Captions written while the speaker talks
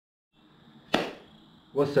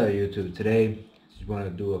What's up, YouTube? Today just want to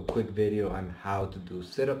do a quick video on how to do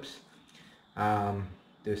sit-ups.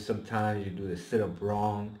 There's sometimes you do the sit-up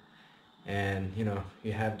wrong, and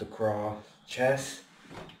you have to cross chest,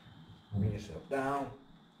 bring yourself down,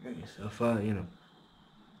 bring yourself up.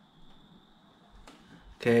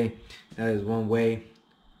 Okay, that is one way.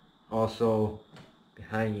 Also,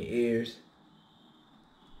 behind your ears.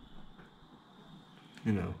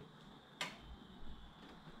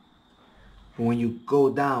 But when you go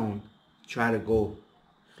down, try to go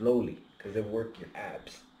slowly, because it works your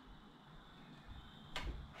abs.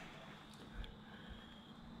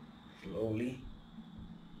 Slowly.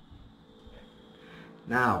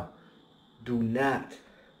 Now, do not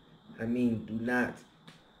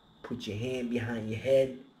put your hand behind your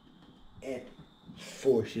head and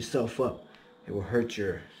force yourself up. It will hurt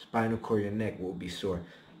your spinal cord, your neck will be sore.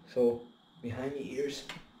 So, behind your ears,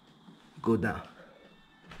 go down.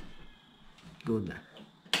 Go down.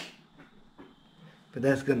 But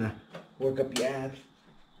that's gonna work up your abs.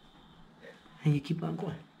 And you keep on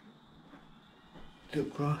going. Do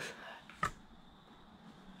it cross.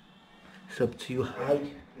 It's up to you how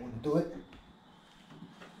you want to do it.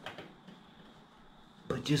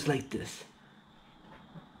 But just like this.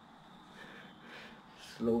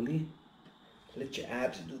 Slowly. Let your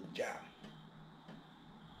abs do the job.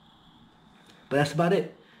 But that's about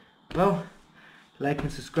it. Well, like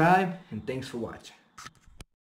and subscribe, and thanks for watching.